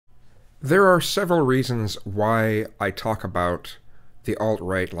There are several reasons why I talk about the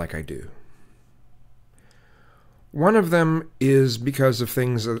alt-right like I do. One of them is because of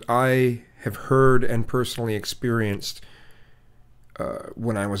things that I have heard and personally experienced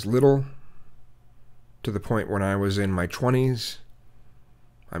when I was little, to the point when I was in my 20s.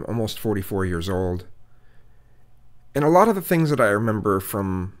 I'm almost 44 years old. And a lot of the things that I remember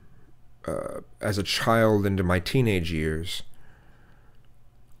from as a child into my teenage years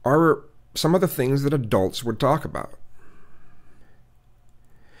are some of the things that adults would talk about.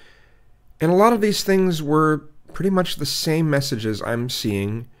 And a lot of these things were pretty much the same messages I'm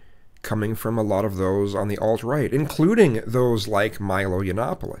seeing coming from a lot of those on the alt-right, including those like Milo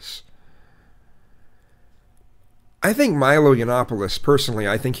Yiannopoulos. I think Milo Yiannopoulos, personally,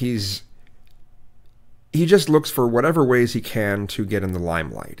 I think he just looks for whatever ways he can to get in the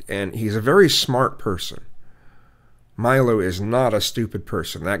limelight. And he's a very smart person. Milo is not a stupid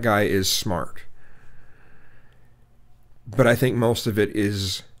person. That guy is smart. But I think most of it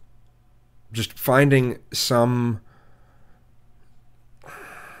is just finding some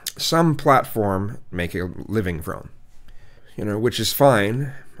platform to make a living from. Which is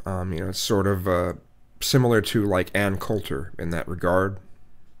fine. It's sort of similar to like Ann Coulter in that regard.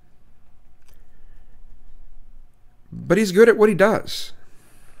 But he's good at what he does.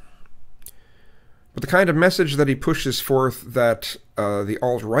 But the kind of message that he pushes forth that the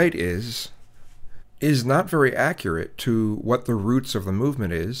alt-right is not very accurate to what the roots of the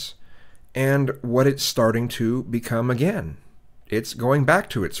movement is and what it's starting to become again. It's going back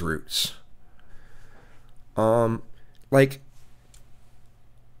to its roots. Like,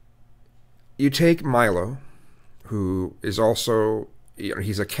 you take Milo, who is also,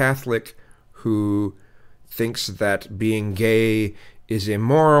 he's a Catholic who thinks that being gay is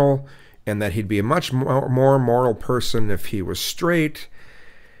immoral and that he'd be a much more moral person if he was straight,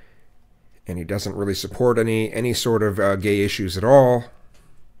 and he doesn't really support any sort of gay issues at all.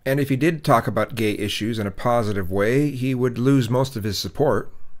 And if he did talk about gay issues in a positive way, he would lose most of his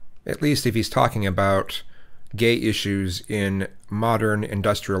support, at least if he's talking about gay issues in modern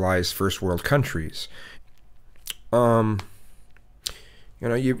industrialized first world countries. You've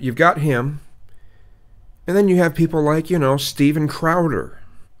got him, and then you have people like, Steven Crowder,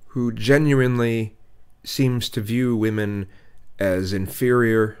 who genuinely seems to view women as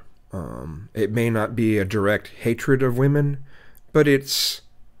inferior. It may not be a direct hatred of women, but it's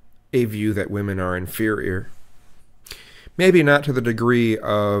a view that women are inferior. Maybe not to the degree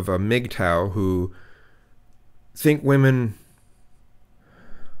of MGTOW, who think women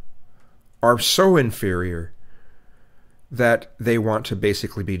are so inferior that they want to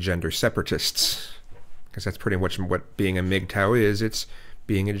basically be gender separatists. Because that's pretty much what being a MGTOW is. It's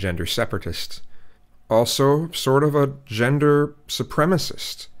being a gender separatist. Also, sort of a gender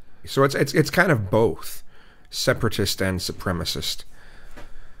supremacist. So it's kind of both, separatist and supremacist.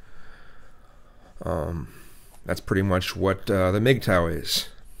 That's pretty much what the MGTOW is.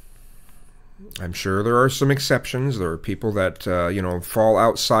 I'm sure there are some exceptions. There are people that fall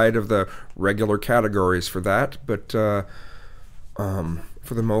outside of the regular categories for that, but for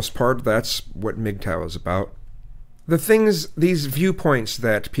the most part, that's what MGTOW is about. These viewpoints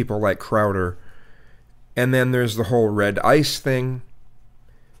that people like Crowder, and then there's the whole Red Ice thing,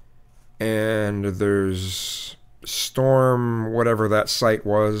 and there's Storm, whatever that site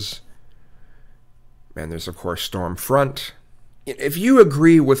was, and there's, of course, Stormfront. If you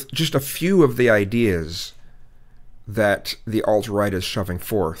agree with just a few of the ideas that the alt-right is shoving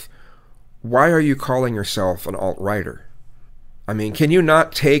forth, why are you calling yourself an alt-righter? I mean, can you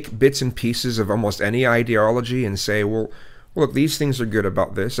not take bits and pieces of almost any ideology and say, well, look, these things are good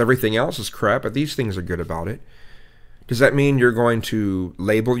about this, everything else is crap, but these things are good about it? Does that mean you're going to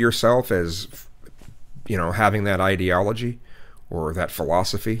label yourself as, having that ideology or that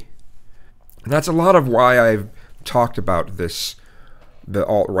philosophy? And that's a lot of why I've talked about the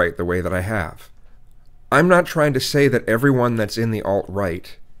alt-right the way that I have. I'm not trying to say that everyone that's in the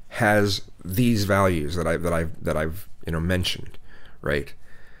alt-right has these values that I've mentioned, right?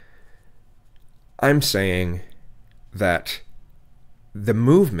 I'm saying that the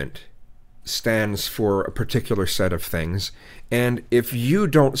movement stands for a particular set of things, and if you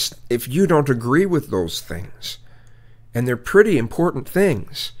don't agree with those things, and they're pretty important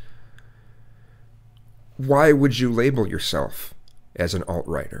things, why would you label yourself as an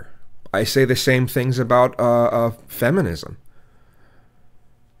alt-righter? I say the same things about feminism.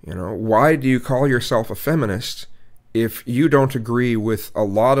 Why do you call yourself a feminist if you don't agree with a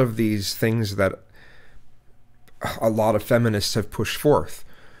lot of these things that a lot of feminists have pushed forth?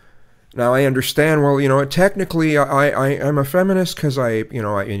 Now I understand. Well, technically, I'm a feminist because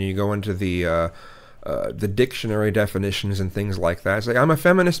and you go into the dictionary definitions and things like that. It's like, I'm a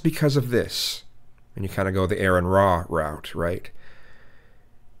feminist because of this, and you kind of go the Aaron Ra route, right?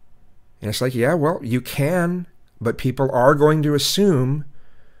 And it's like, yeah, well, you can, but people are going to assume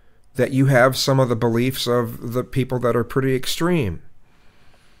that you have some of the beliefs of the people that are pretty extreme.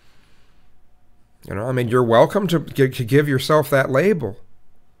 I mean, you're welcome to give yourself that label.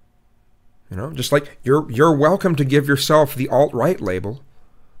 Just like you're welcome to give yourself the alt-right label.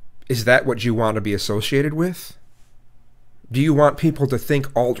 Is that what you want to be associated with? Do you want people to think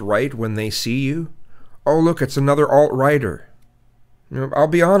alt-right when they see you? Oh, look, it's another alt-righter. I'll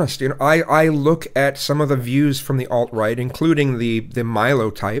be honest. I look at some of the views from the alt-right, including the Milo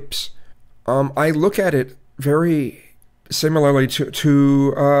types. I look at it very similarly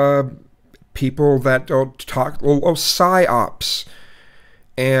to people that talk psyops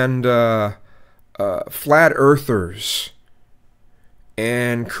and flat earthers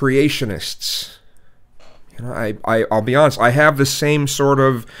and creationists. I'll be honest, I have the same sort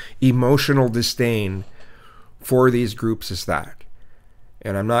of emotional disdain for these groups as that.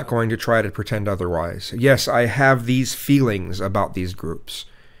 And I'm not going to try to pretend otherwise. Yes, I have these feelings about these groups.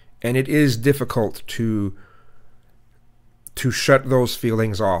 And it is difficult to shut those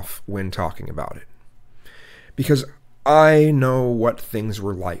feelings off when talking about it. Because I know what things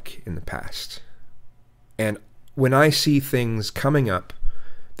were like in the past. And when I see things coming up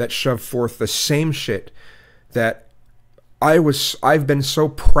that shove forth the same shit that I've been so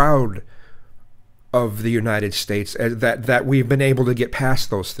proud of the United States that we've been able to get past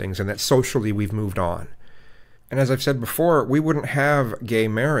those things and that socially we've moved on. And as I've said before, we wouldn't have gay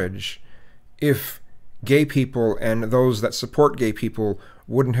marriage if gay people and those that support gay people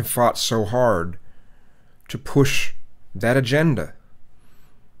wouldn't have fought so hard to push that agenda.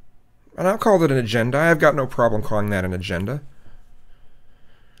 And I'll call it an agenda. I've got no problem calling that an agenda.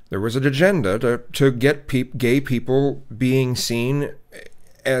 There was an agenda to get gay people being seen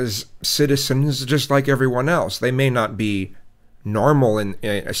as citizens just like everyone else. They may not be normal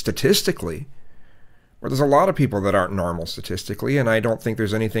statistically. Well, there's a lot of people that aren't normal statistically, and I don't think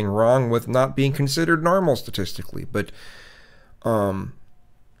there's anything wrong with not being considered normal statistically. But, there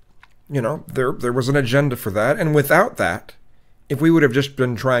was an agenda for that, and without that, if we would have just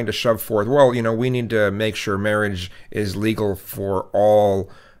been trying to shove forth, well, we need to make sure marriage is legal for all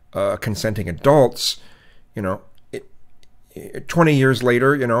consenting adults, 20 years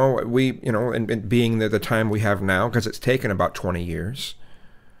later, and being the time we have now, because it's taken about 20 years,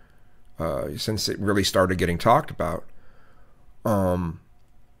 since it really started getting talked about,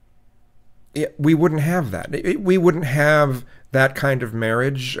 we wouldn't have that. We wouldn't have that kind of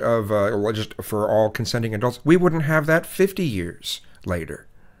marriage of just for all consenting adults. We wouldn't have that 50 years later.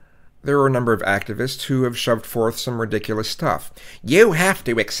 There are a number of activists who have shoved forth some ridiculous stuff. You have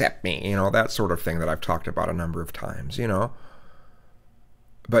to accept me, that sort of thing that I've talked about a number of times,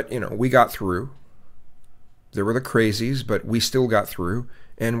 But, we got through. There were the crazies, but we still got through.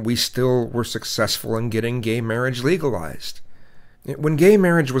 And we still were successful in getting gay marriage legalized. When gay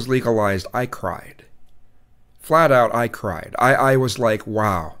marriage was legalized, I cried. Flat out, I cried. I was like,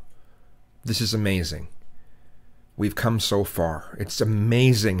 wow, this is amazing. We've come so far. It's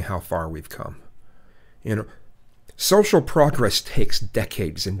amazing how far we've come. Social progress takes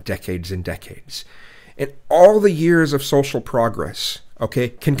decades and decades and decades. And all the years of social progress,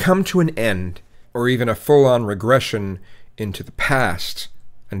 can come to an end, or even a full-on regression into the past,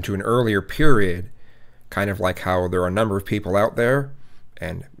 into an earlier period, kind of like how there are a number of people out there,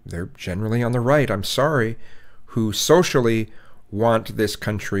 and they're generally on the right, I'm sorry, who socially want this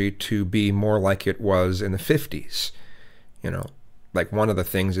country to be more like it was in the 50s. Like one of the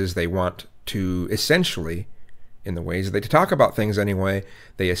things is they want to essentially, in the ways they talk about things anyway,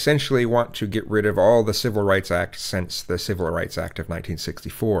 they essentially want to get rid of all the Civil Rights Act since the Civil Rights Act of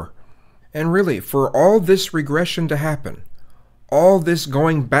 1964. And really, for all this regression to happen, all this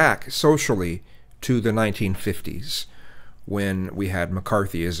going back socially to the 1950s, when we had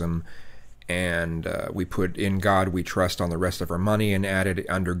McCarthyism, and we put "In God We Trust" on the rest of our money and added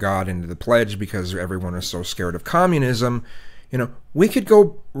 "Under God" into the pledge because everyone is so scared of communism, we could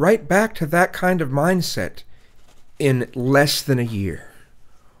go right back to that kind of mindset in less than a year.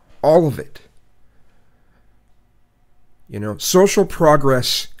 All of it. Social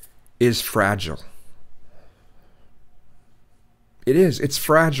progress is fragile. It is. It's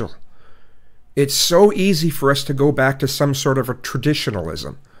fragile. It's so easy for us to go back to some sort of a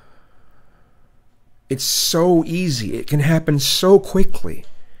traditionalism. It's so easy. It can happen so quickly.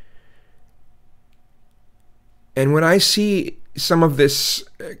 And when I see some of this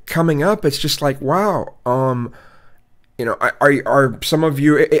coming up, it's just like, wow, are some of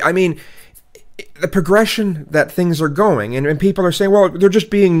you, I mean, the progression that things are going, and people are saying, well, they're just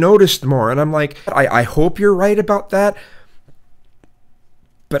being noticed more. And I'm like, I hope you're right about that,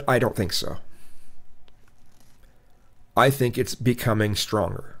 but I don't think so. I think it's becoming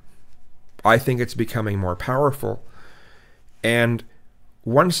stronger. I think it's becoming more powerful. And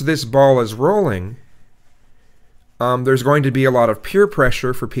once this ball is rolling, there's going to be a lot of peer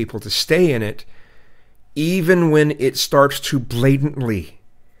pressure for people to stay in it, even when it starts to blatantly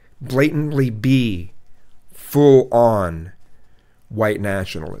be full-on white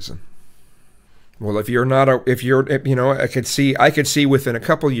nationalism. Well, if I could see within a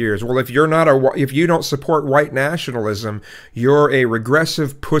couple years, well, if you don't support white nationalism, you're a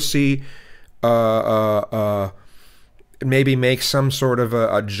regressive pussy. Maybe make some sort of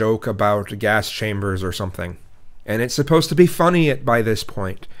a joke about gas chambers or something, and it's supposed to be funny by this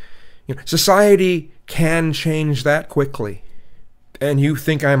point. Society can change that quickly, and you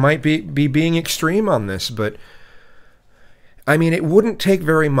think I might be being extreme on this, but I mean, it wouldn't take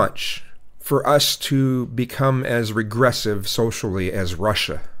very much for us to become as regressive socially as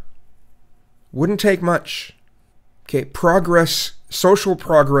Russia. Wouldn't take much. Okay, social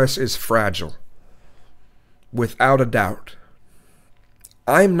progress is fragile, without a doubt.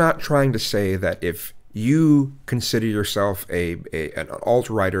 I'm not trying to say that if you consider yourself an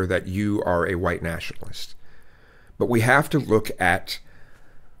alt-righter that you are a white nationalist. But we have to look at,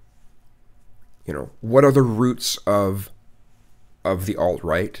 what are the roots of the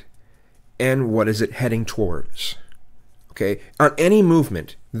alt-right, and what is it heading towards? Okay, on any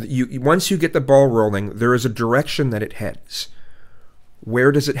movement, once you get the ball rolling, there is a direction that it heads.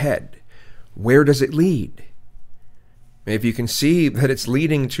 Where does it head? Where does it lead? If you can see that it's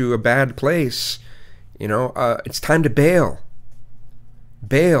leading to a bad place, it's time to bail.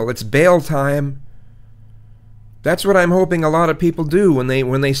 Bail. It's bail time. That's what I'm hoping a lot of people do when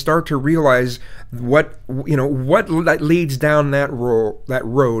they start to realize what leads down that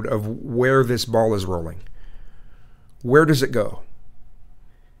road of where this ball is rolling. Where does it go?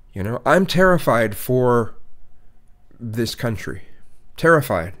 I'm terrified for this country.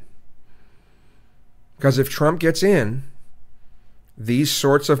 Terrified. Because if Trump gets in, these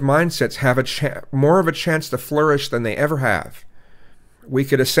sorts of mindsets have more of a chance to flourish than they ever have. We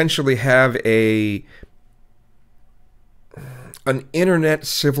could essentially have an internet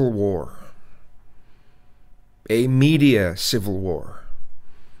civil war, a media civil war,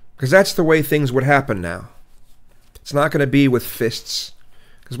 because that's the way things would happen now. It's not going to be with fists,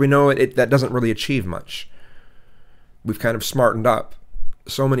 because we know that doesn't really achieve much. We've kind of smartened up.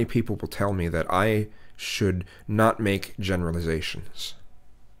 So many people will tell me that I should not make generalizations.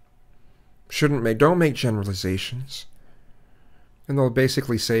 Don't make generalizations. And they'll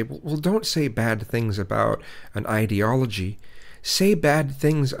basically say, well, don't say bad things about an ideology. Say bad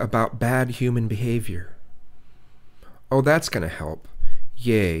things about bad human behavior. Oh, that's going to help.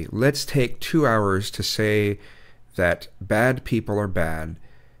 Yay, let's take 2 hours to say that bad people are bad,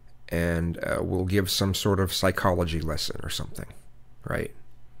 and we'll give some sort of psychology lesson or something, right?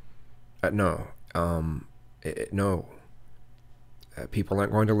 No. People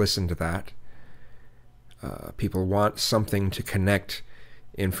aren't going to listen to that. People want something to connect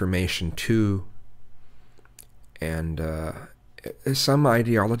information to, and some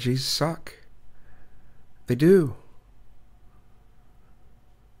ideologies suck. They do.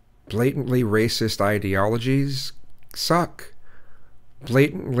 Blatantly racist ideologies suck.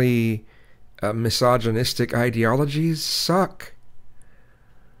 Blatantly misogynistic ideologies suck.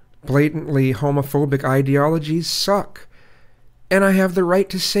 Blatantly homophobic ideologies suck. And I have the right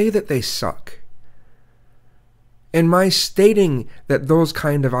to say that they suck. And my stating that those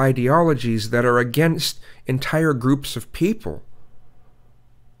kind of ideologies that are against entire groups of people,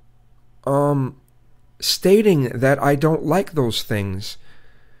 stating that I don't like those things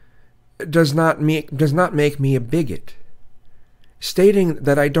does not make me a bigot. Stating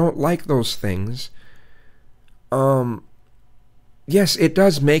that I don't like those things, yes, it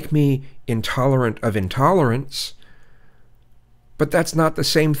does make me intolerant of intolerance, but that's not the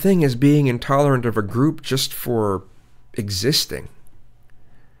same thing as being intolerant of a group just for existing.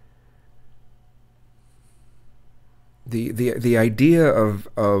 The idea of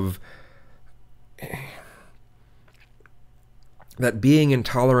that being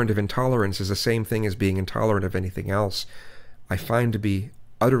intolerant of intolerance is the same thing as being intolerant of anything else, I find to be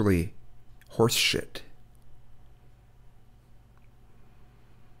utterly horseshit.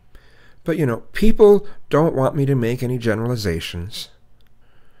 But, people don't want me to make any generalizations.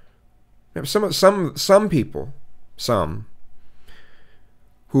 Some people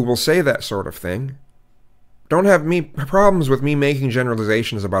who will say that sort of thing don't have problems with me making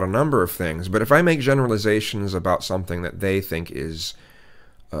generalizations about a number of things, but if I make generalizations about something that they think is,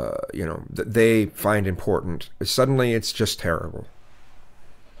 that they find important, suddenly it's just terrible.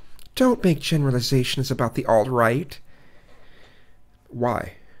 Don't make generalizations about the alt-right.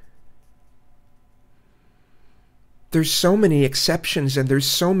 Why? There's so many exceptions, and there's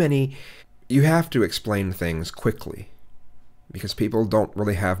so many... You have to explain things quickly, because people don't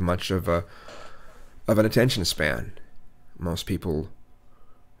really have much of an attention span. Most people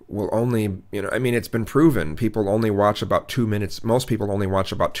will only, it's been proven, people only watch about 2 minutes. Most people only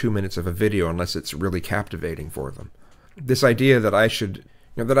watch about 2 minutes of a video unless it's really captivating for them. This idea that I should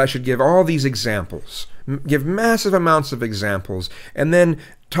give all these examples, give massive amounts of examples, and then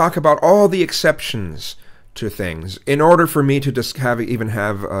talk about all the exceptions to things in order for me to just have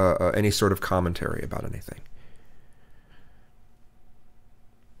any sort of commentary about anything.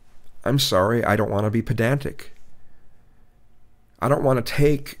 I'm sorry, I don't want to be pedantic. I don't want to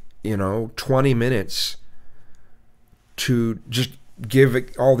take, 20 minutes to just give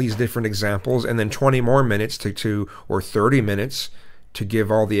all these different examples and then 20 more minutes or 30 minutes to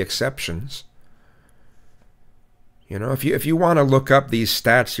give all the exceptions. If you want to look up these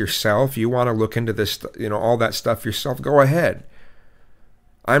stats yourself, you want to look into this, all that stuff yourself, go ahead.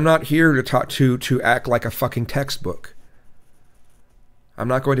 I'm not here to talk to act like a fucking textbook. I'm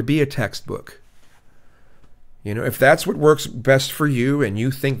not going to be a textbook. If that's what works best for you and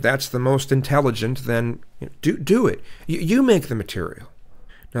you think that's the most intelligent, then do it. You make the material.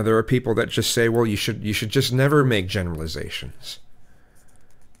 Now, there are people that just say, well, you should just never make generalizations.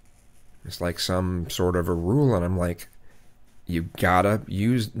 It's like some sort of a rule, and I'm like, you gotta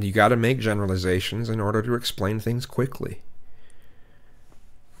make generalizations in order to explain things quickly.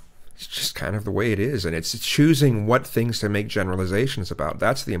 It's just kind of the way it is, and it's choosing what things to make generalizations about.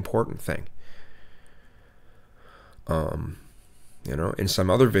 That's the important thing. In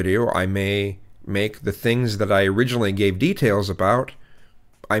some other video, I may make the things that I originally gave details about,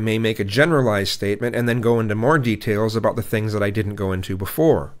 I may make a generalized statement and then go into more details about the things that I didn't go into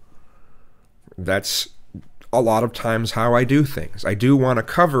before. That's a lot of times how I do things. I do want to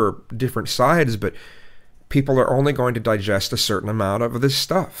cover different sides, but people are only going to digest a certain amount of this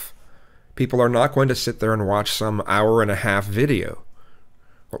stuff. People are not going to sit there and watch some hour-and-a-half video.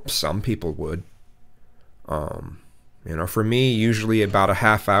 Well, some people would. For me, usually about a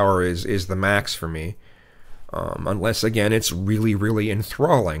half hour is the max for me. Unless, again, it's really, really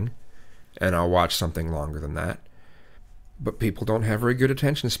enthralling, and I'll watch something longer than that. But people don't have very good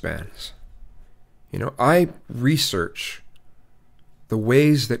attention spans. I research the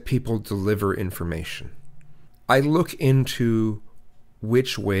ways that people deliver information. I look into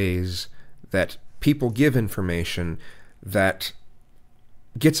which ways that people give information that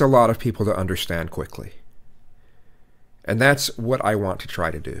gets a lot of people to understand quickly. And that's what I want to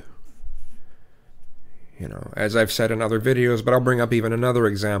try to do. As I've said in other videos, but I'll bring up even another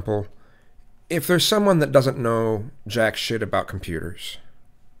example. If there's someone that doesn't know jack shit about computers,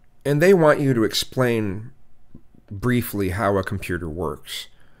 and they want you to explain briefly how a computer works,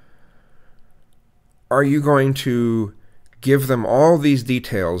 are you going to give them all these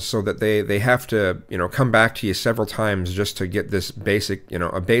details so that they have to, come back to you several times just to get this basic,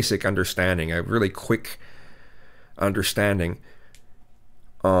 a basic understanding, a really quick understanding?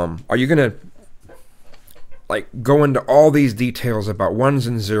 Are you going to go into all these details about ones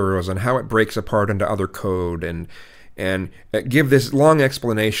and zeros and how it breaks apart into other code and give this long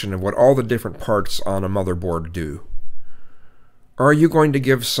explanation of what all the different parts on a motherboard do? Or are you going to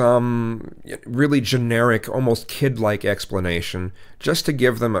give some really generic, almost kid-like explanation just to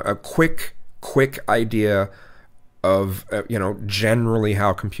give them a quick idea of, generally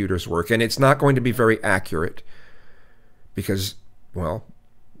how computers work? And it's not going to be very accurate because, well,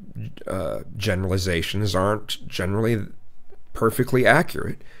 generalizations aren't generally perfectly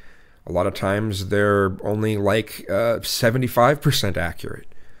accurate. A lot of times they're only 75% accurate,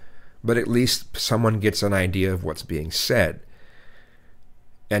 but at least someone gets an idea of what's being said.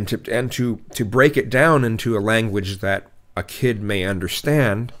 And to break it down into a language that a kid may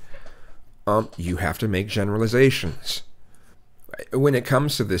understand, you have to make generalizations. When it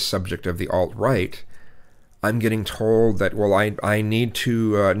comes to this subject of the alt-right, I'm getting told that, well, I need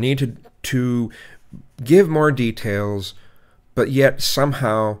to give more details, but yet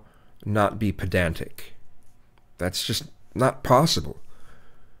somehow not be pedantic. That's just not possible.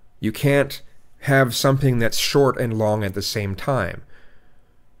 You can't have something that's short and long at the same time,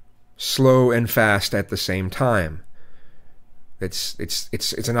 slow and fast at the same time. It's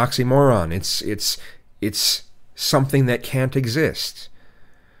an oxymoron. It's something that can't exist.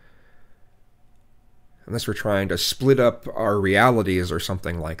 unless we're trying to split up our realities or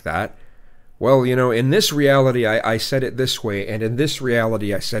something like that. Well, you know, in this reality, I said it this way, and in this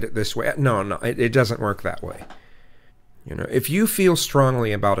reality, I said it this way. No, it doesn't work that way. You know, if you feel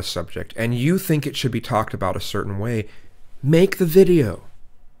strongly about a subject and you think it should be talked about a certain way, make the video.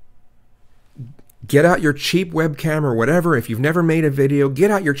 Get out your cheap webcam or whatever. If you've never made a video,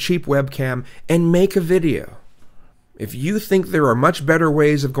 get out your cheap webcam and make a video. If you think there are much better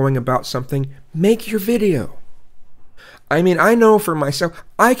ways of going about something, make your video. I mean, I know for myself,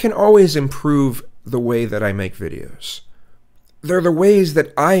 I can always improve the way that I make videos. They're the ways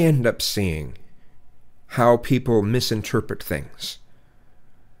that I end up seeing how people misinterpret things.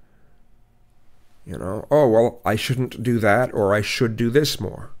 You know, oh, well, I shouldn't do that, or I should do this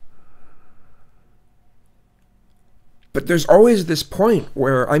more. But there's always this point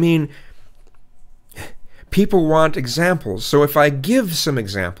where, I mean, people want examples. So if I give some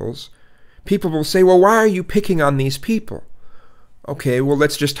examples, people will say, well, why are you picking on these people? Okay, well,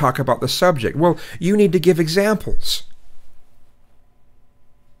 let's just talk about the subject. Well, you need to give examples.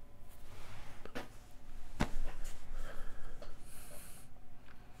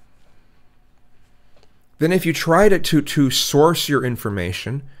 Then if you try to source your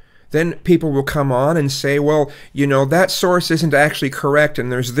information, then people will come on and say, well, you know, that source isn't actually correct,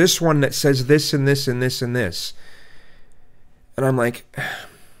 and there's this one that says this and this and this and this. And I'm like,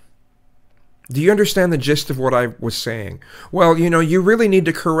 do you understand the gist of what I was saying? Well, you know, you really need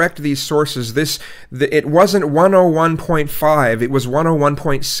to correct these sources. It wasn't 101.5, it was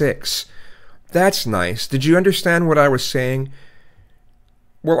 101.6. That's nice. Did you understand what I was saying?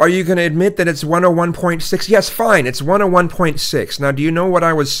 Well, are you going to admit that it's 101.6? Yes, fine, it's 101.6. Now, do you know what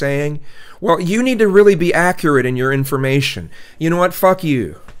I was saying? Well, you need to really be accurate in your information. You know what? Fuck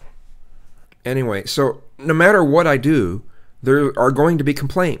you. Anyway, so no matter what I do, there are going to be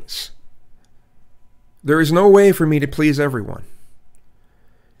complaints. There is no way for me to please everyone.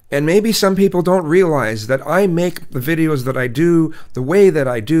 And maybe some people don't realize that I make the videos that I do the way that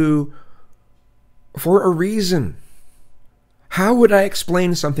I do for a reason. How would I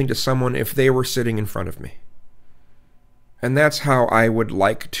explain something to someone if they were sitting in front of me? And that's how I would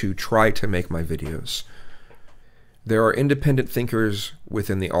like to try to make my videos. There are independent thinkers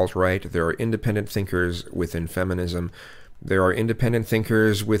within the alt-right. There are independent thinkers within feminism. There are independent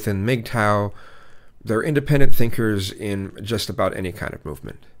thinkers within MGTOW. There are independent thinkers in just about any kind of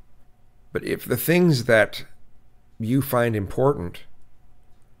movement. But if the things that you find important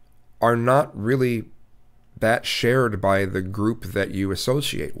are not really that shared by the group that you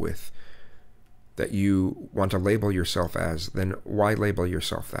associate with, that you want to label yourself as, then why label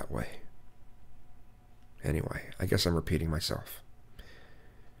yourself that way? Anyway, I guess I'm repeating myself.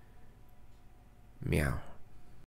 Meow.